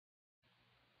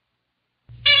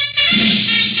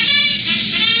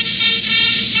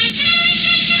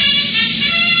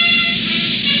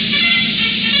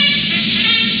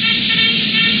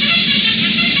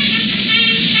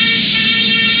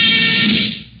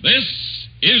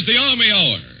Here's the Army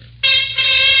Hour.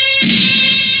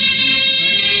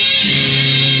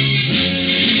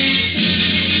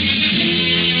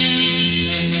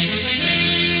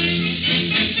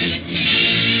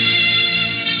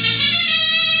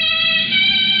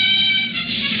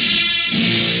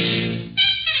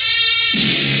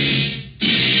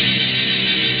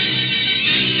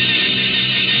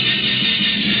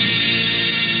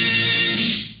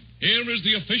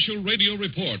 The official radio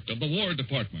report of the War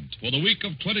Department for the week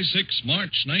of 26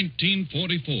 March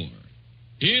 1944.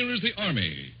 Here is the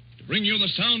Army to bring you the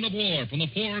sound of war from the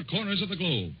four corners of the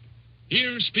globe.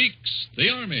 Here speaks the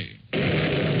Army.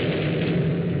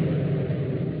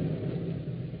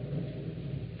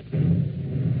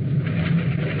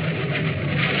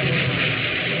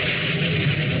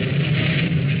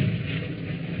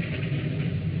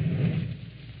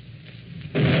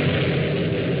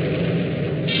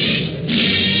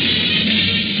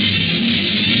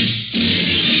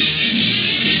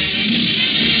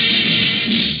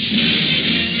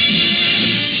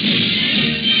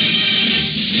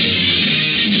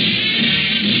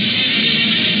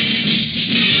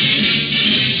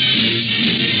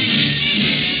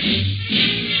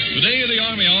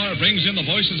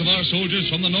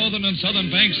 Soldiers from the northern and southern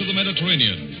banks of the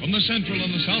Mediterranean, from the central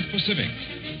and the South Pacific.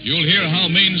 You'll hear how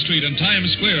Main Street and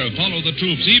Times Square follow the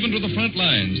troops even to the front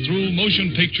lines through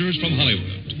motion pictures from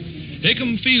Hollywood.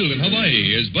 Hickam Field in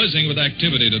Hawaii is buzzing with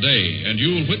activity today, and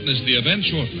you'll witness the event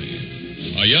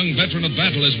shortly. A young veteran of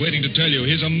battle is waiting to tell you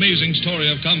his amazing story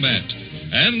of combat.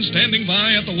 And standing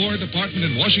by at the War Department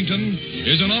in Washington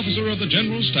is an officer of the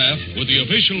General Staff with the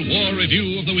official war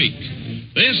review of the week.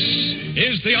 This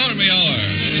is the Army Hour.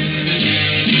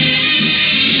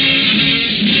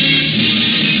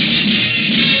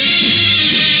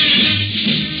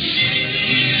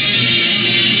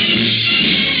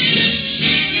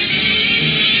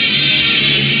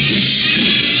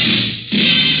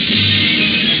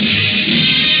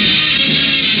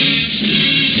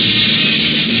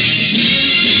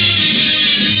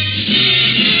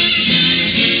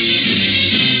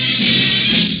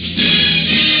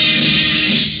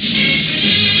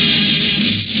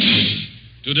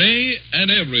 Today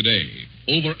and every day,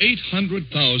 over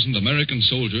 800,000 American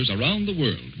soldiers around the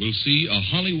world will see a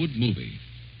Hollywood movie.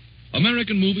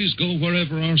 American movies go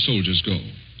wherever our soldiers go,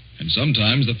 and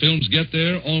sometimes the films get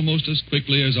there almost as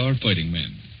quickly as our fighting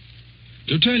men.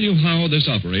 To tell you how this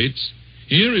operates,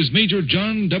 here is Major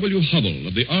John W. Hubble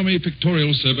of the Army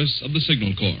Pictorial Service of the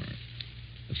Signal Corps.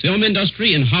 The film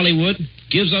industry in Hollywood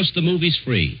gives us the movies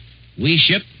free. We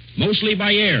ship, mostly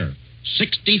by air,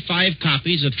 65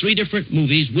 copies of 3 different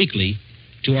movies weekly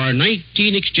to our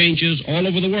 19 exchanges all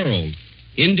over the world.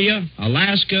 India,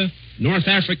 Alaska, North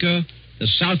Africa, the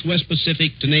Southwest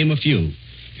Pacific, to name a few.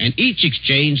 And each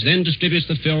exchange then distributes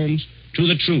the films to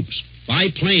the troops by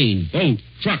plane, boat,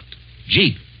 truck,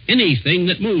 jeep, anything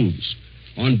that moves.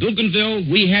 On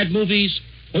Bougainville, we had movies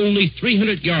only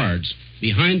 300 yards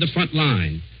behind the front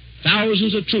line.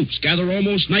 Thousands of troops gather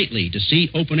almost nightly to see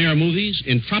open-air movies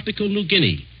in tropical New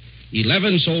Guinea.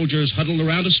 11 soldiers huddled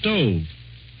around a stove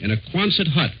in a Quonset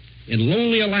hut in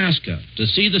lonely Alaska to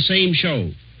see the same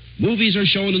show. Movies are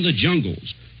shown in the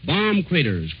jungles, bomb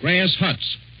craters, grass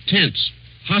huts, tents,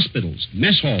 hospitals,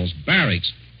 mess halls,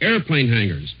 barracks, airplane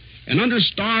hangars, and under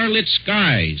starlit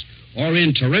skies or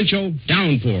in torrential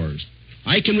downpours.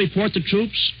 I can report the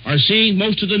troops are seeing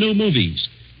most of the new movies.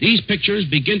 These pictures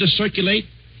begin to circulate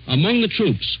among the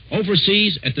troops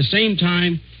overseas at the same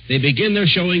time they begin their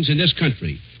showings in this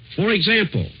country. For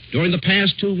example, during the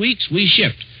past 2 weeks, we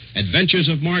shipped Adventures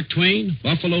of Mark Twain,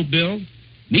 Buffalo Bill,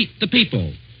 Meet the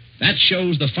People. That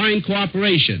shows the fine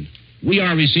cooperation we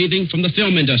are receiving from the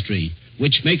film industry,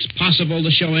 which makes possible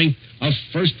the showing of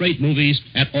first-rate movies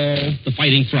at all the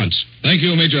fighting fronts. Thank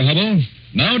you, Major Hubble.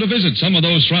 Now to visit some of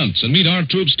those fronts and meet our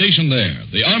troops stationed there.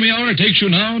 The Army Hour takes you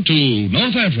now to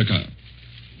North Africa.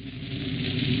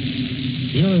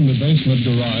 Here in the basement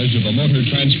garage of a motor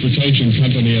transportation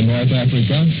company in North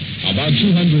Africa, about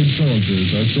 200 soldiers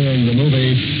are seeing the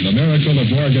movie The Miracle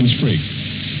of Morgan's Creek.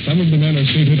 Some of the men are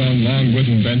seated on long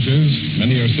wooden benches.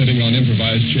 Many are sitting on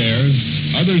improvised chairs.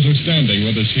 Others are standing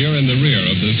with us here in the rear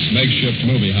of this makeshift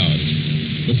movie house.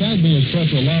 Beside me is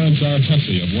Corporal Lawrence R.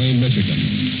 Hussey of Wayne, Michigan.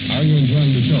 How are you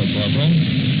enjoying the show, Corporal?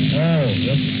 Oh,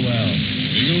 that's swell.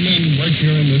 Do you men work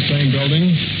here in this same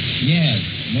building?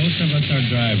 Yes. Most of us are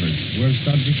drivers. We're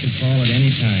subject to call at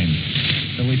any time.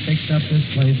 So we fixed up this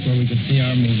place where we could see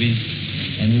our movies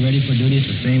and be ready for duty at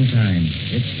the same time.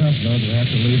 It's tough, though, to have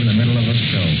to leave in the middle of a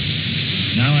show.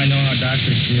 Now I know how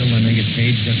doctors feel when they get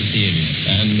paged at the theater.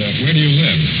 And where do you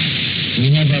live? We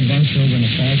have our bunks over in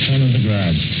the far corner of the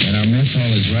garage, and our mess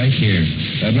hall is right here.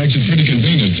 That makes it pretty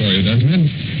convenient for you, doesn't it?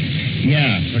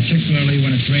 Yeah, particularly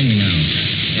when it's raining now.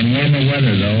 In warmer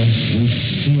weather, though, we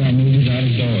see our movies out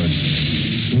of doors.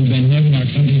 We've been having our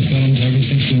company films ever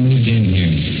since we moved in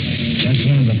here. That's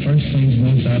one of the first things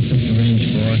most outfits arrange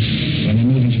for when they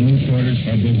move into new quarters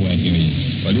or bivouac areas.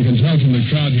 Well, you can tell from the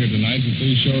crowd here tonight that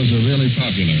these shows are really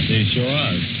popular. They sure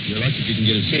are. You're lucky if you can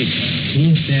get a seat.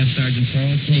 He's Staff Sergeant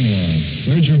Paul Kingwall.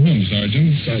 Where's your home, Sergeant?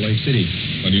 Salt Lake City.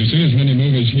 Well, do you see as many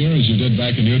movies here as you did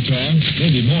back in Utah?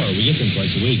 Maybe more. We get them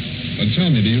twice a week. Well, tell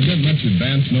me, do you get much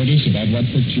advance notice about what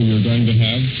picture you're going to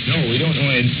have? No, we don't know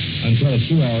it until a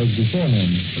few hours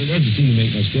beforehand. But it doesn't seem to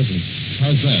make much difference.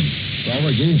 How's that? Well,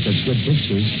 we're getting such good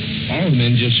pictures. All the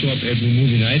men just show up every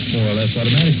movie night more or less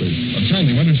automatically. Well, tell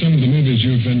me, what are some of the movies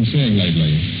you've been seeing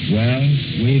lately? Well,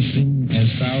 we've seen As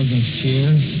Thousands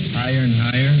Cheer, Higher and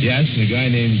Higher. Yes, and a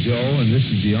guy named Joe, and This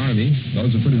is the Army.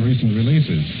 Those are pretty recent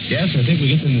releases. Yes, I think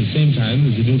we get them at the same time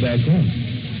as we do back home.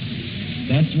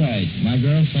 That's right. My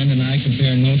girlfriend and I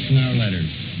compare notes in our letters.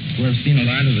 We've seen a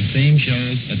lot of the same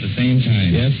shows at the same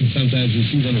time. Yes, and sometimes we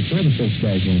see them before the folks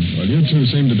back home. Well, you two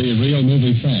seem to be real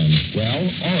movie fans. Well,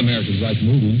 all Americans like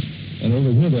movies, and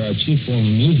over here they're our chief form of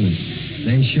amusement.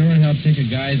 They sure help take a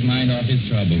guy's mind off his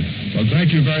troubles. Well,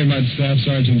 thank you very much, Staff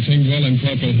Sergeant Tingwell and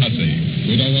Corporal Hussey.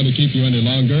 We don't want to keep you any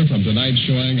longer from tonight's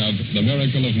showing of The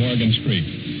Miracle of Morgan's Creek.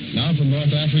 Now from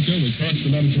North Africa, we cross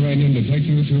the Mediterranean to take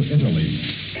you to Italy.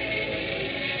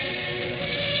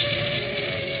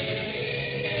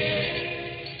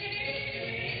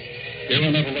 Here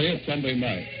in Italy, it's Sunday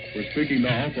night. We're speaking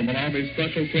now from an Army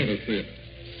Special Service Theater.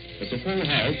 It's a full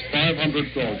house,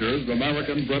 500 soldiers,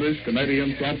 American, British,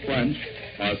 Canadian, South French,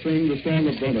 are singing the Song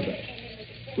of Bernadette.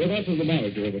 With us is the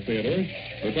manager of the theater,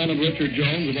 Lieutenant Richard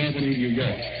Jones of Albany, New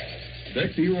York.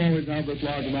 Dick, do you always have this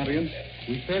large an audience?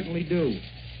 We certainly do.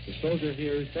 The soldier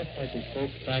here is just like his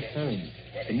folks back home.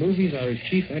 The movies are his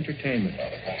chief entertainment.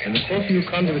 And the closer you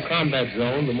come to the combat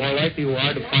zone, the more likely you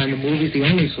are to find the movies the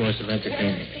only source of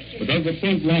entertainment. But does the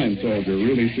front-line soldier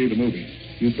really see the movies?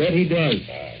 You bet he does,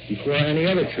 before any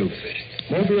other troops.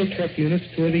 Mobile truck units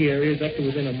tour the areas up to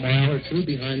within a mile or two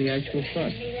behind the actual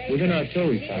front, within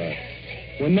artillery fire.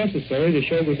 When necessary, the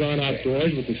show goes on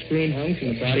outdoors with the screen hung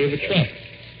from the body of a truck.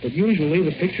 But usually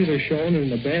the pictures are shown in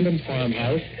an abandoned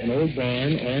farmhouse, an old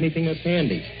barn, or anything that's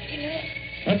handy.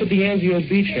 Up at the Anzio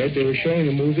beachhead, they were showing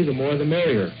the movie The More the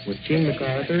Merrier, with King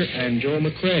MacArthur and Joe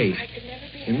McCrae.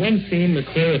 In one scene,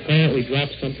 McCrae apparently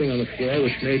dropped something on the floor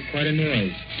which made quite a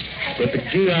noise. But the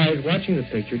GIs watching the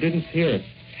picture didn't hear it,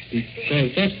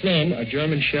 because just then a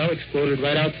German shell exploded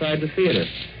right outside the theater.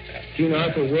 King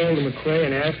Arthur whirled to McCrae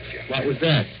and asked, what was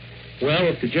that? Well,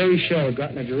 if the Jerry shell had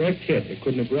gotten a direct hit, it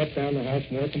couldn't have brought down the house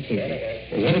more completely.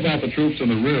 Well, what about the troops in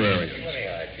the rear areas?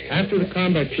 After the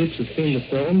combat troops have seen the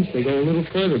films, they go a little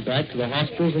further back to the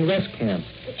hospitals and rest camps,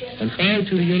 and fire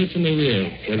to the units in the rear,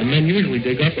 where the men usually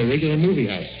dig up a regular movie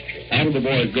house. How do the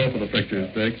boys go for the pictures,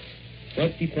 Dick?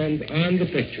 That depends on the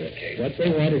picture. What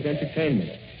they want is entertainment.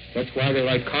 That's why they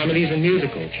like comedies and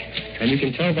musicals. And you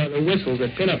can tell by the whistles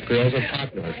that pinup girls are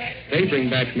popular. They bring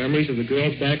back memories of the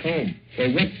girls back home.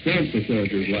 So what don't the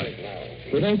soldiers like?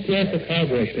 They don't care for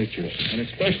cowboy pictures, and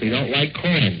especially don't like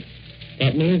crime.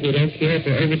 That means they don't care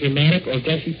for overdramatic or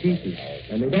gushy pieces,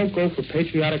 and they don't go for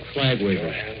patriotic flag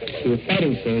wavers. To the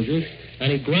fighting soldiers,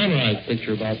 any glamorized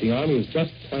picture about the Army is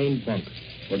just plain bunk.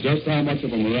 Well, just how much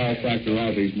of a morale factor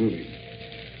are these movies?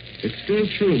 It's still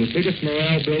true. The biggest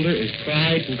morale builder is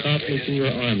pride and confidence in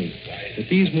your Army. But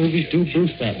these movies do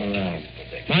boost that morale.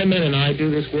 My men and I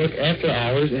do this work after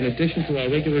hours in addition to our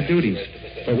regular duties.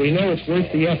 But we know it's worth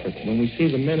the effort when we see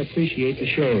the men appreciate the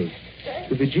shows.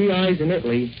 To the GIs in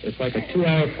Italy, it's like a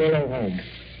 2-hour furlough home.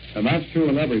 And that's true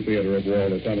in every theater of war,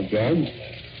 Lieutenant Jones.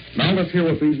 Now let's hear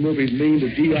what these movies mean to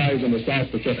GIs in the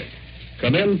South Pacific.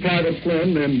 Come in, Private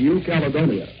Flynn in New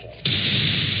Caledonia.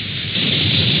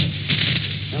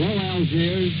 Hello,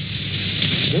 Algiers.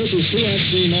 This is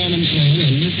CSC Norman Flynn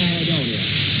in New Caledonia.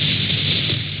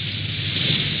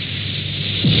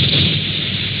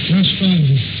 Just fine.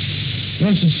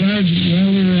 Listen, Sergeant,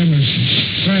 Wilbur Emerson.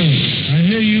 Say, I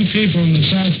hear you people in the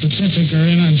South Pacific are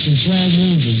in on some swell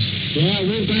movies. Yeah,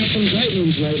 we've got some great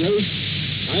ones lately.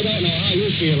 I don't know how you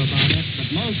feel about it, but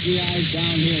most GIs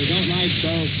down here don't like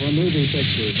those for movie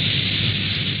pictures.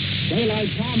 They like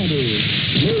comedies,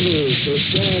 movies,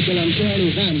 historical and current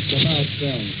events about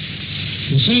them.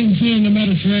 The same thing in the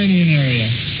Mediterranean area.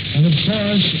 And, of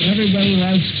course, everybody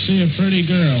likes to see a pretty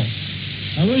girl.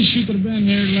 I wish you could have been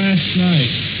here last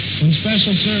night when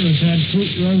Special Service had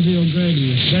Poot Rosie O'Grady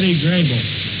with Betty Grable.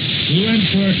 We went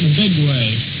for it in a big way.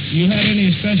 You had any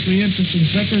especially interesting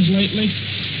flickers lately?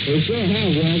 We sure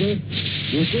have, Walter.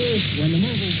 You see, when the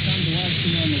movers come to us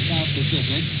here in the South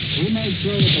Pacific, we make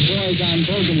sure that the boys on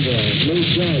Bougainville, New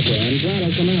Georgia, and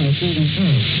Guadalcanal see them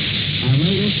first. Our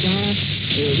latest star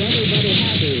is everybody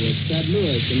happy with Ted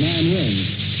Lewis and Man Wynn.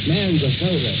 Man's a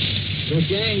favorite. The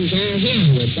gang's all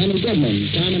here with Benny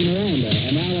Goodman, Carmen Miranda,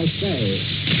 and Alice Faye.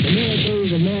 The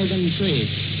miracles of Morgan Creek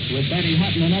with Betty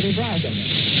Hutton and Eddie Blossom.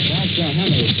 That's a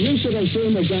honey. You should have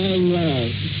seen the gang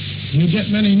live. You get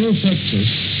many new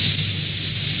pictures.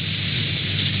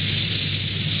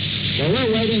 Well,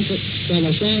 we're waiting for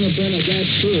the Song of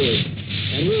Bernadette, too.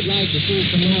 And we'd like to see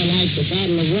some more like the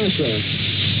Battle of Russia.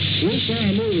 We saw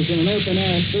movies in an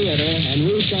open-air theater, and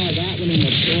we saw that one in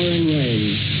the pouring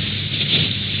rain.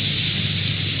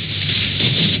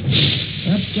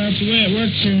 That's the way it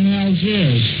works here in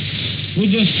Algiers. We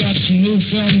just got some new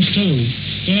films, too.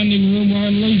 Standing Room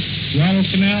Only,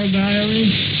 Guadalcanal Diary,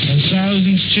 A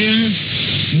Thousand's Cheer.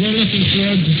 We're looking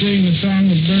forward to seeing the Song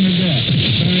of Bernadette,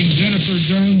 starring Jennifer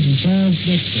Jones and Charles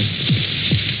Dixon.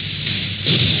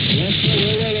 Yes, sir,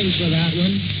 we're waiting for that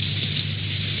one.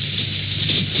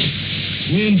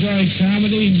 We enjoy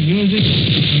comedy, music,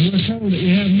 and we're told that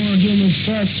we have more humorous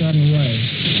parts on the way.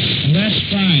 And that's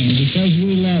fine, because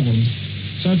we love them,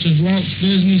 such as Walt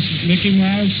Disney's Mickey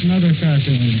Mouse and other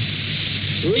cartoons.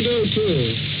 We do,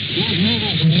 too. That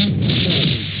has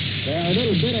a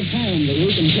little bit of home that we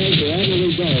can take wherever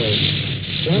we go.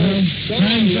 Well,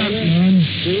 time's up, man.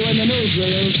 See you in the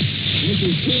newsreel. This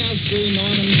is TFC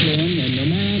Norman Flynn and the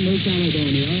man, New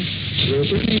Caledonia. We're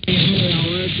bringing the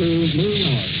Hour Hour to New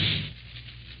York.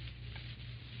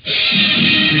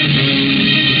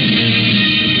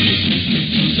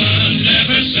 Sun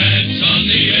never sets on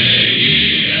the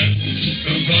AEF.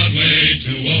 From Broadway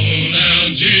to Old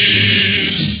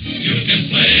Algiers. You can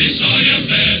place all your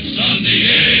bets on the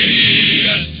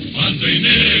AEF. On 3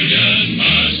 million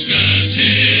musketeers.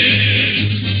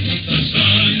 The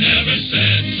sun never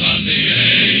sets on the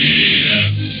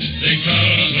AEF. They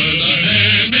cover the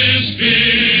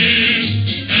hemisphere.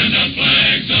 And the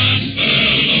flags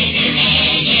unfurl over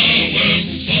all the world.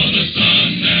 For the sun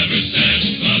never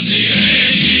sets on the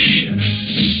AEF.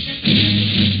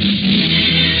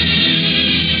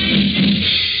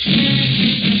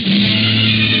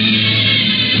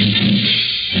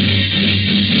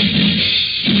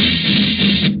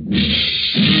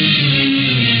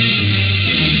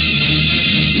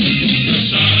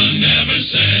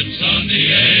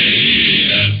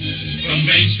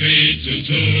 Main Street to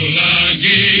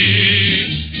Tulagi.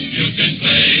 You can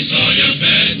place all your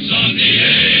bets on the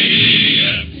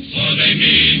AEF, for they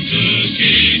mean to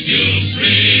keep you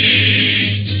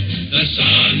free. The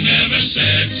sun never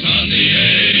sets on the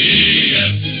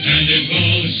AEF, and it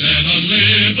won't set on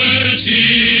liberty,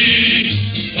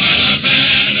 while our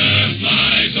banner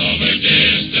flies over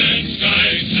distant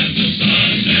skies, and the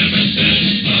sun never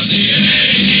sets on the AEF.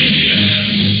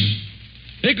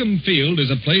 Hickam Field is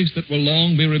a place that will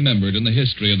long be remembered in the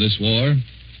history of this war.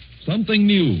 Something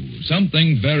new,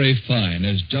 something very fine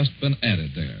has just been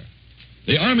added there.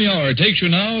 The Army Hour takes you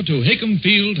now to Hickam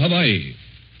Field, Hawaii.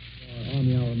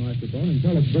 Army Hour microphone, and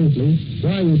tell us briefly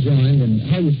why you joined and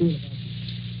how you feel about it.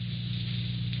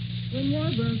 When war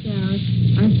broke out,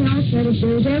 I felt that if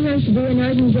there was ever to be an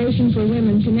organization for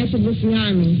women connected with the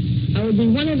Army, I would be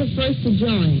one of the first to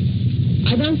join.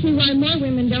 I don't see why more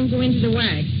women don't go into the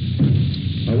WAC.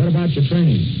 What about your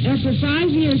training? After 5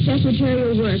 years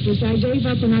secretarial work, which I gave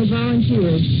up and I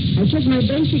volunteered, I took my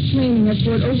basic training at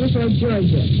Fort Oglethorpe,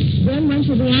 Georgia. Then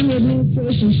went to the Army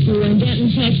Administration School in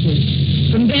Denton, Texas.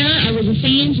 From there, I was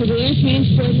assigned to the Air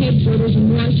Transport Headquarters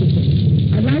in Washington.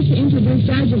 I'd like to introduce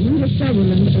Sergeant Rita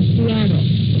Sutherland of Seattle.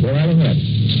 Go right ahead.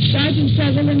 Sergeant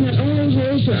Sutherland not only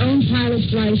holds her own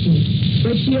pilot's license,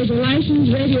 but she is a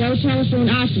licensed radio telephone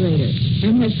operator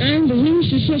and has earned the wing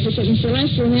certificate in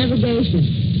celestial navigation.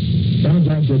 Sounds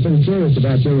like you're pretty serious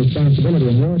about your responsibility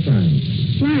in wartime.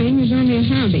 Flying is only a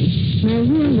hobby. My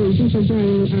real reason for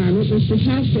joining the Army is to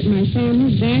help get my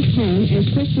family back home as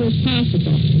quickly as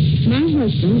possible. My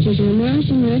husband is an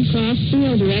American Red Cross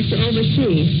field director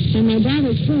overseas, and my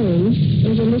daughter, Chloe,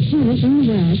 is a lieutenant in the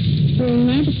West doing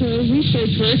laboratory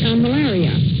research work on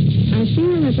malaria. I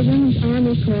feel that the Women's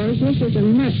Army Corps gives us a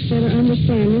much better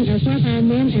understanding of what our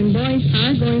men and boys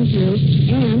are going through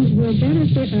and will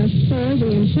benefit us for the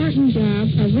important job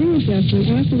of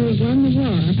readjusting after we've won the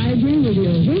war. I agree with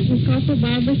you. This is Corporal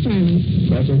Barbara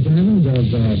Simons. Corporal Simons of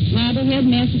Marblehead,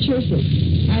 Massachusetts.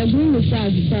 I agree with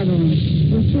Sergeant Sutherland.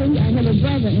 You see, I have a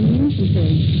brother in the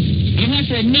infantry. I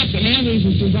have to admit that my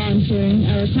reasons for volunteering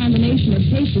are a combination of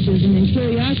patriotism and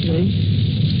curiosity.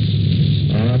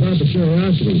 About the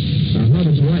curiosity, how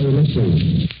does Hawaii look to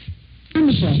you?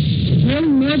 Wonderful.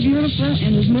 Really more beautiful,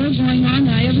 and there's more going on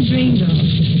than I ever dreamed of.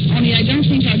 Only I don't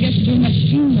think I'll get to do much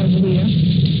skiing over here.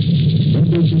 Don't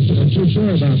be too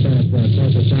sure about that,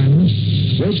 Corporal Simon.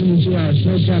 Wait till you see our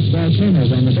snow-capped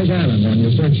volcanoes on the Big Island on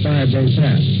your first 5-day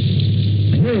pass.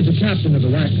 And here is the captain of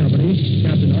the WAC company,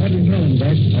 Captain Audrey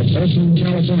Hellenbeck of Oakland,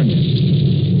 California.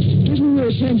 Give me your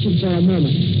attention for a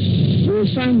moment. Your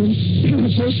assignments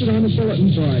are posted on the bulletin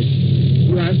board.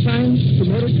 You are assigned to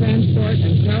motor transport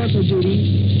and clerical duty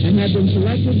and have been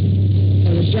selected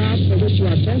for the job for which you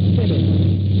are best fitted.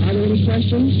 Are there any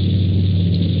questions?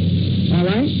 All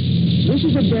right. This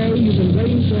is a day you've been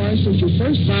waiting for since you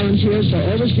first volunteered for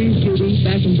overseas duty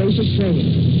back in basic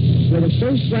training. We're the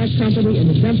first black company in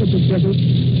the Central Pacific,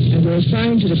 and we're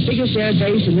assigned to the biggest air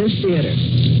base in this theater.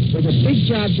 There's a big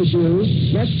job to do.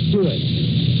 Let's do it.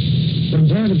 When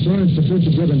Private Florence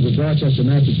Patricia Gibbons of Dorchester,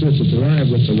 Massachusetts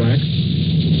arrived with the WAC,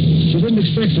 she didn't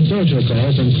expect a social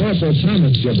call from Corporal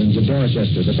Thomas Gibbons of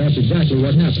Dorchester, but that's exactly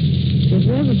what happened. It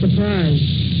was a surprise,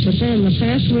 but then the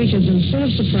past week has been full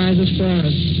of surprises for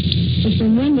us. It's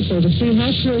been wonderful to see how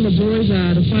thrilled the boys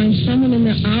are to find someone in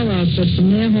our outfit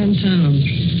from their hometown.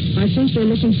 I think they're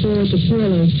looking forward to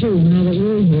furloughs, too, now that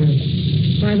we're here.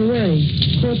 By the way,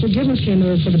 Corporal Gibbons came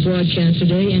over for the broadcast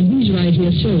today, and he's right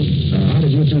here, too. How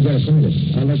did you two get acquainted?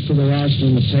 I looked for the roster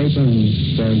in the paper,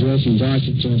 and Wilson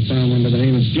Dorchester and found one by the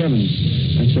name of Gibbons.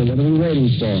 I said, what are we waiting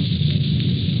for?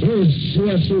 Here's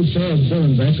CFC Charles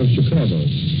Billenbeck of Chicago.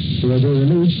 He will be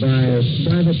released by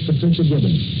Private Patricia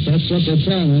Gibbons. That's what they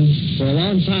tell me. For a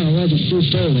long time, I wasn't too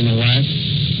sold in the WAC.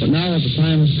 But now that the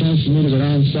time has come for me to go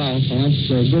down south, I want to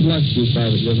say good luck to you,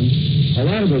 Private Gibbons. A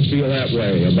lot of us feel that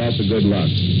way about the good luck.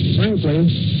 Frankly,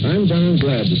 I'm darn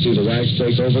glad to see the WACs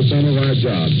take over some of our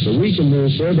jobs so we can move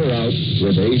further out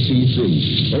with ACC.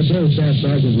 Okay, Staff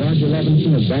Sergeant Roger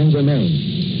Levinson of Bangor,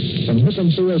 Maine. From Hickam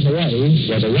Field, Hawaii,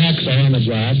 where the WACs are on the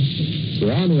job,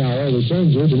 the Army Hour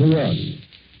returns you to New York.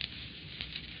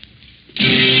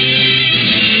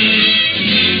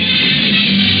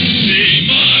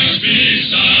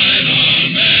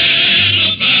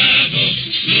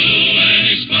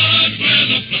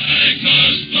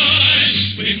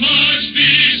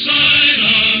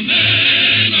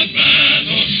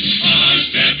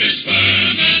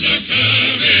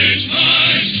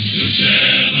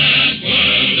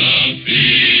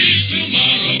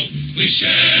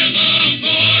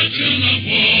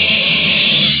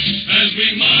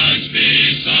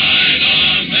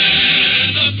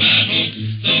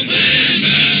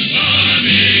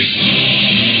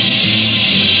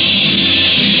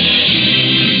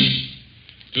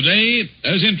 Today,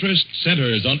 as interest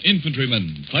centers on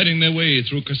infantrymen fighting their way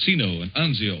through Cassino and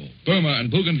Anzio, Burma and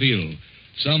Bougainville,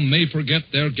 some may forget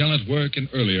their gallant work in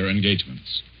earlier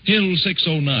engagements. Hill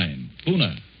 609,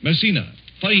 Puna, Messina,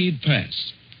 Faid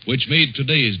Pass, which made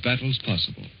today's battles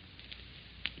possible.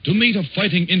 To meet a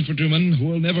fighting infantryman who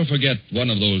will never forget one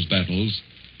of those battles,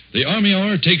 the Army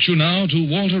Hour takes you now to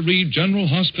Walter Reed General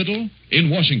Hospital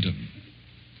in Washington.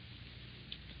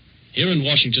 Here in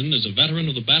Washington is a veteran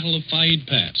of the Battle of Faid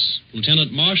Pass,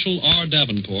 Lieutenant Marshal R.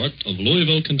 Davenport of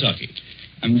Louisville, Kentucky.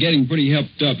 I'm getting pretty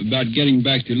helped up about getting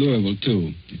back to Louisville,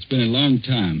 too. It's been a long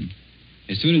time.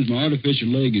 As soon as my artificial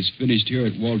leg is finished here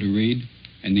at Walter Reed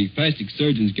and the plastic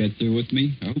surgeons get through with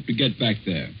me, I hope to get back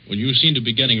there. Well, you seem to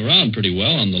be getting around pretty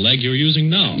well on the leg you're using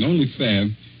now. Only fair.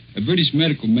 A British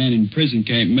medical man in prison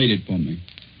camp made it for me.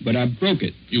 But I broke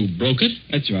it. You broke it?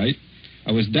 That's right.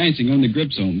 I was dancing on the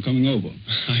gripsome coming over.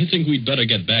 I think we'd better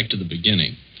get back to the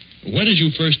beginning. When did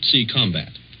you first see combat?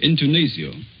 In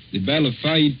Tunisia, the Battle of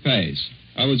Faid Pass.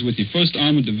 I was with the 1st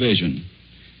Armored Division.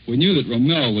 We knew that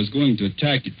Rommel was going to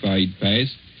attack at Faid Pass,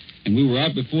 and we were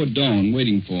out before dawn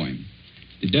waiting for him.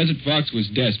 The Desert Fox was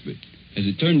desperate. As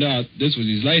it turned out, this was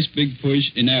his last big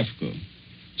push in Africa.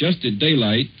 Just at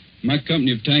daylight, my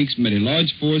company of tanks met a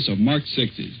large force of Mark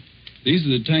 6s. These are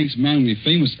the tanks mounting the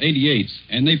famous 88s,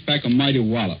 and they pack a mighty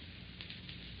wallop.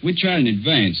 We tried an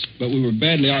advance, but we were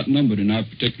badly outnumbered in our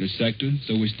particular sector,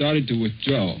 so we started to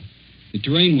withdraw. The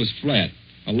terrain was flat,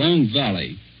 a long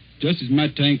valley. Just as my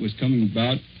tank was coming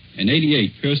about, an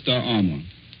 88 pierced our armor.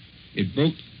 It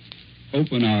broke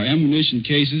open our ammunition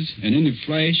cases, and in a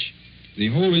flash, the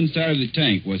whole inside of the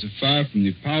tank was afire from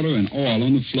the powder and oil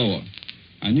on the floor.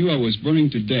 I knew I was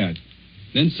burning to death.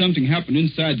 Then something happened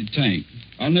inside the tank.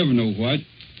 I'll never know what.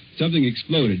 Something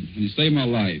exploded, and it saved my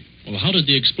life. Well, how did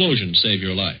the explosion save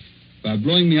your life? By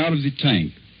blowing me out of the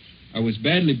tank. I was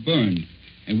badly burned,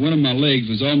 and one of my legs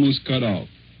was almost cut off.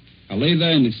 I lay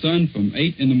there in the sun from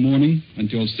 8 in the morning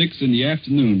until 6 in the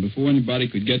afternoon before anybody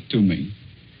could get to me.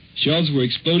 Shells were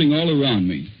exploding all around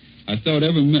me. I thought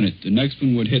every minute the next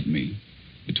one would hit me.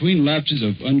 Between lapses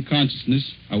of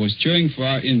unconsciousness, I was cheering for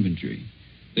our infantry.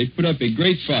 They put up a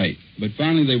great fight, but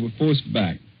finally they were forced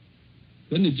back.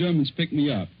 Then the Germans picked me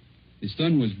up. The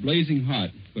sun was blazing hot,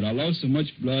 but I lost so much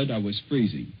blood I was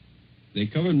freezing. They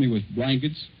covered me with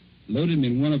blankets, loaded me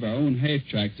in one of our own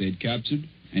half-tracks they'd captured,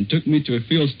 and took me to a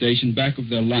field station back of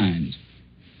their lines.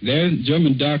 There,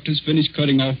 German doctors finished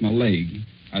cutting off my leg.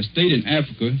 I stayed in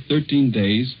Africa 13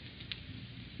 days.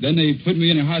 Then they put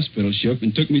me in a hospital ship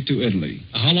and took me to Italy.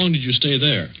 How long did you stay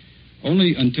there?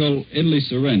 Only until Italy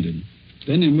surrendered.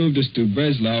 Then they moved us to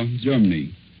Breslau,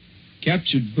 Germany.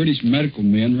 Captured British medical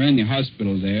men ran the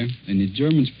hospital there, and the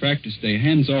Germans practiced a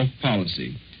hands-off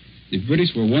policy. The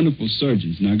British were wonderful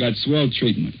surgeons, and I got swell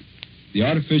treatment. The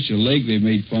artificial leg they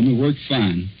made for me worked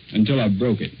fine until I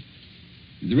broke it.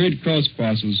 The Red Cross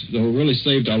parcels, though, really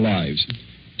saved our lives.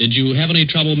 Did you have any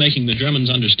trouble making the Germans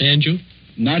understand you?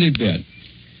 Not a bit.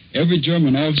 Every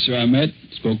German officer I met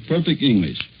spoke perfect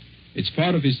English. It's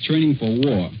part of his training for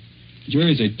war.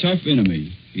 Jerry's a tough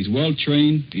enemy. He's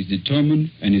well-trained, he's determined,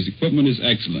 and his equipment is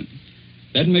excellent.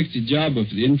 That makes the job of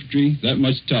the infantry that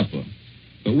much tougher.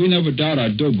 But we never doubt our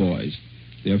doughboys.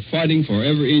 They're fighting for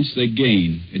every inch they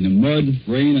gain in the mud,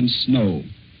 rain, and snow.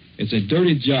 It's a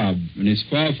dirty job, and it's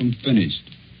far from finished.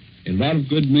 A lot of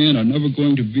good men are never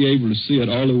going to be able to see it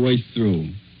all the way through.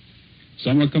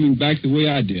 Some are coming back the way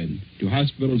I did, to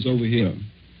hospitals over here.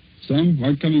 Some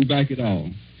aren't coming back at all.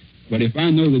 But if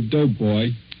I know the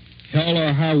doughboy, hell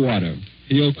or high water,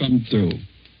 he'll come through.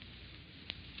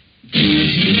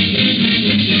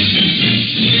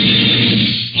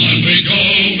 On we go,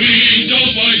 we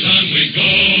doughboys, on we go.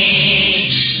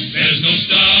 There's no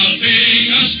stopping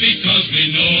us because we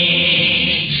know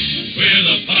we're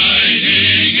the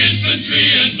fighting infantry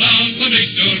and bound for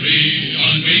victory.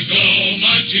 On we go,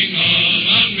 marching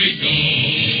on we go.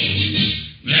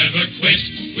 Never quit,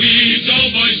 we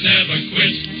doughboys never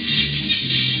quit.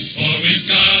 For we've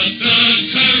got the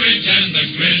courage and the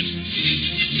grit.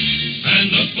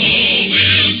 And the foe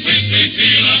will quickly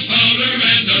feel our powder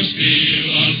and our steel.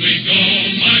 On we go,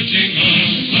 marching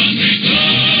on we go.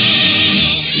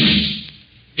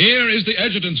 Here is the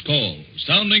adjutant's call,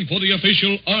 sounding for the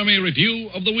official Army Review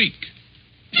of the Week.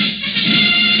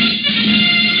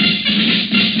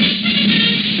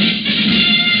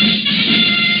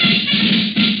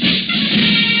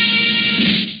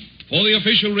 For the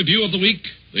official review of the week,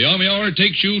 the Army Hour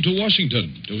takes you to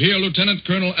Washington to hear Lieutenant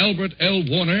Colonel Albert L.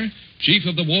 Warner, Chief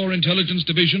of the War Intelligence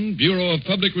Division, Bureau of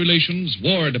Public Relations,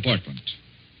 War Department.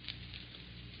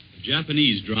 The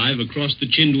Japanese drive across the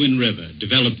Chindwin River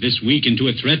developed this week into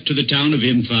a threat to the town of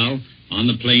Imphal on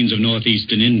the plains of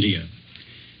northeastern India.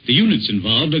 The units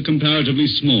involved are comparatively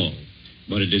small,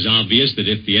 but it is obvious that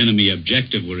if the enemy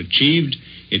objective were achieved,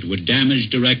 it would damage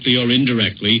directly or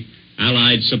indirectly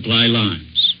Allied supply lines.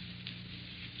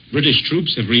 British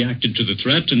troops have reacted to the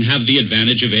threat and have the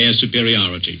advantage of air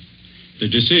superiority. The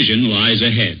decision lies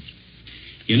ahead.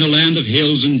 In a land of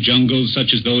hills and jungles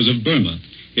such as those of Burma,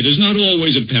 it is not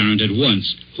always apparent at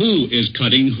once who is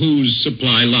cutting whose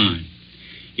supply line.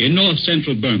 In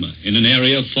north-central Burma, in an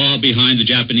area far behind the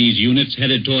Japanese units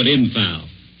headed toward Imphal,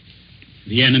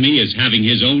 the enemy is having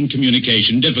his own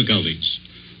communication difficulties,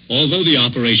 although the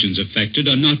operations affected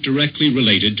are not directly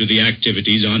related to the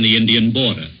activities on the Indian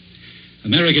border.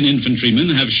 American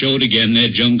infantrymen have showed again their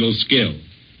jungle skill.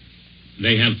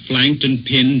 They have flanked and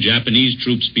pinned Japanese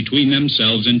troops between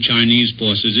themselves and Chinese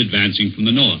forces advancing from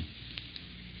the north.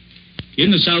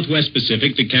 In the southwest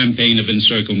Pacific, the campaign of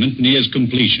encirclement nears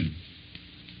completion.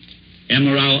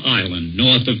 Emerald Island,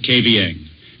 north of Kavieng,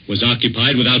 was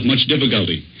occupied without much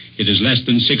difficulty. It is less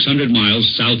than 600 miles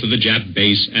south of the Jap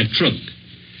base at Truk.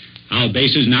 Our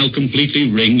bases now completely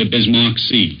ring the Bismarck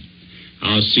Sea.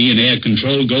 Our sea and air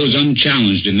control goes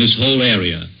unchallenged in this whole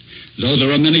area, though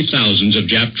there are many thousands of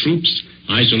Jap troops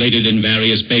isolated in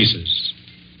various bases.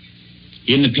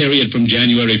 In the period from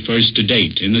January 1st to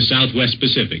date, in the southwest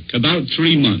Pacific, about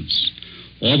 3 months,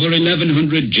 over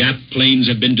 1,100 Jap planes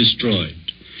have been destroyed.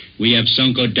 We have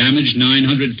sunk or damaged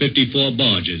 954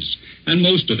 barges, and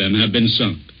most of them have been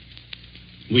sunk.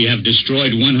 We have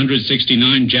destroyed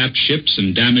 169 Jap ships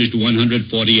and damaged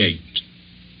 148.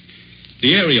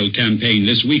 The aerial campaign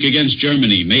this week against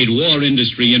Germany made war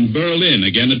industry in Berlin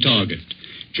again a target.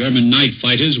 German night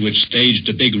fighters, which staged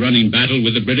a big running battle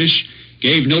with the British,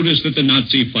 gave notice that the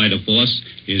Nazi fighter force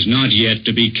is not yet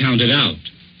to be counted out.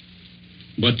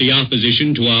 But the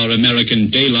opposition to our American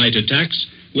daylight attacks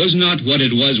was not what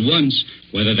it was once,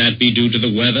 whether that be due to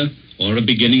the weather or a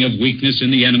beginning of weakness in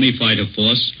the enemy fighter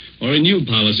force or a new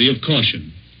policy of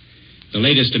caution. The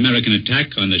latest American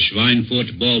attack on the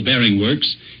Schweinfurt ball bearing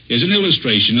works is an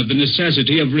illustration of the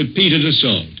necessity of repeated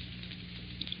assault.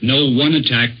 No one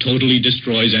attack totally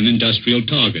destroys an industrial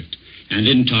target, and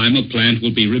in time a plant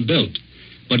will be rebuilt.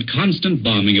 But constant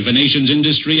bombing of a nation's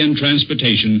industry and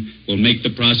transportation will make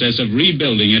the process of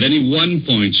rebuilding at any one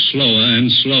point slower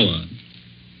and slower.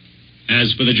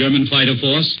 As for the German fighter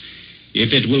force,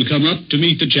 if it will come up to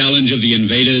meet the challenge of the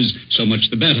invaders, so much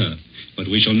the better. But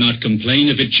we shall not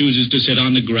complain if it chooses to sit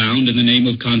on the ground in the name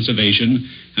of conservation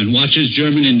and watches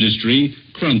German industry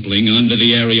crumpling under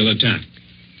the aerial attack.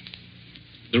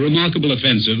 The remarkable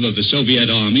offensive of the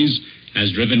Soviet armies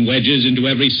has driven wedges into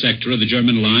every sector of the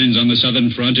German lines on the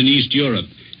southern front in East Europe,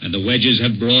 and the wedges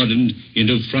have broadened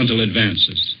into frontal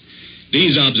advances.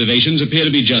 These observations appear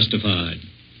to be justified.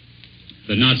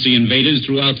 The Nazi invaders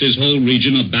throughout this whole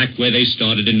region are back where they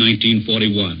started in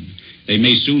 1941. They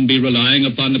may soon be relying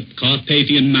upon the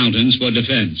Carpathian Mountains for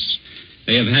defense.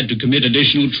 They have had to commit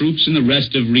additional troops in the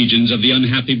rest of regions of the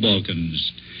unhappy Balkans.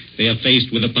 They are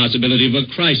faced with the possibility of a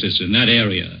crisis in that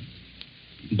area.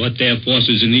 But their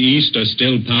forces in the east are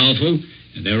still powerful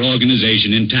and their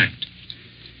organization intact.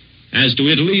 As to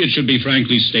Italy, it should be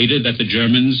frankly stated that the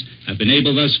Germans have been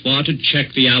able thus far to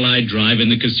check the Allied drive in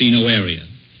the casino area.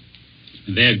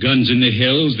 Their guns in the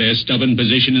hills, their stubborn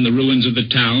position in the ruins of the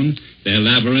town, their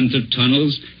labyrinth of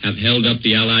tunnels have held up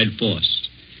the Allied force.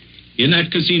 In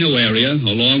that casino area,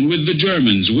 along with the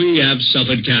Germans, we have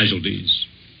suffered casualties.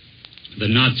 The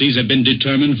Nazis have been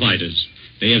determined fighters.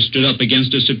 They have stood up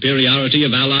against a superiority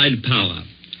of Allied power.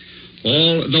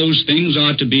 All those things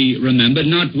are to be remembered,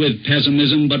 not with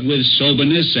pessimism, but with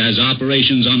soberness, as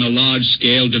operations on a large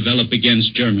scale develop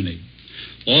against Germany.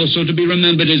 Also to be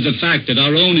remembered is the fact that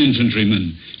our own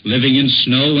infantrymen, living in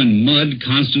snow and mud,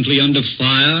 constantly under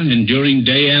fire, enduring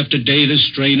day after day the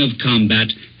strain of combat,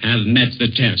 have met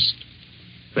the test.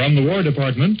 From the War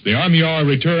Department, the Army Hour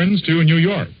returns to New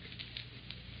York.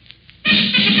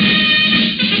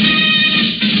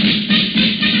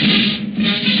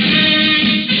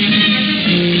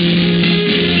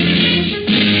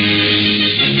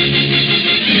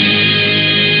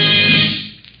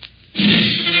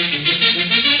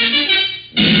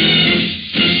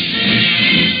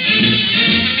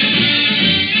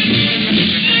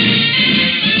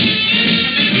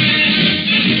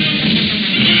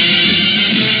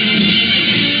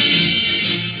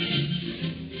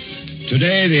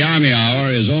 Today, the Army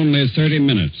Hour is only 30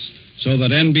 minutes, so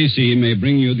that NBC may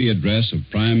bring you the address of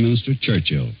Prime Minister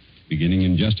Churchill, beginning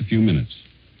in just a few minutes.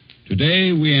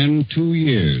 Today, we end 2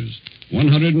 years,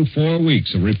 104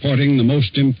 weeks of reporting the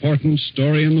most important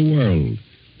story in the world,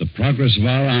 the progress of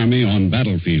our Army on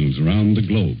battlefields around the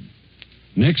globe.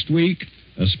 Next week,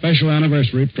 a special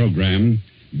anniversary program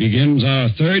begins our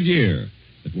 3rd year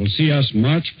that will see us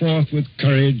march forth with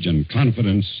courage and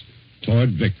confidence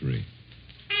toward victory.